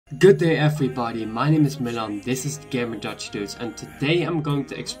Good day everybody, my name is Milan, this is TheGamerDutchDudes, and today I'm going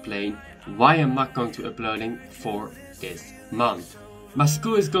to explain why I'm not going to be uploading for this month. My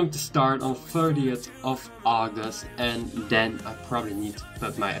school is going to start on 30th of August and then I probably need to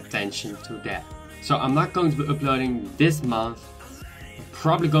put my attention to that. So I'm not going to be uploading this month, I'm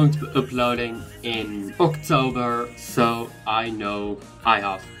probably going to be uploading in October, so I know I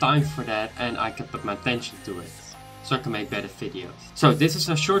have time for that and I can put my attention to it. So I can make better videos. So this is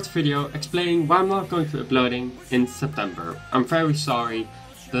a short video explaining why I'm not going to be uploading in September. I'm very sorry,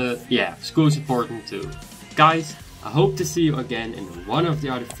 but yeah, school is important too. Guys, I hope to see you again in one of the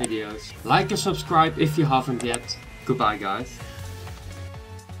other videos. Like and subscribe if you haven't yet. Goodbye guys.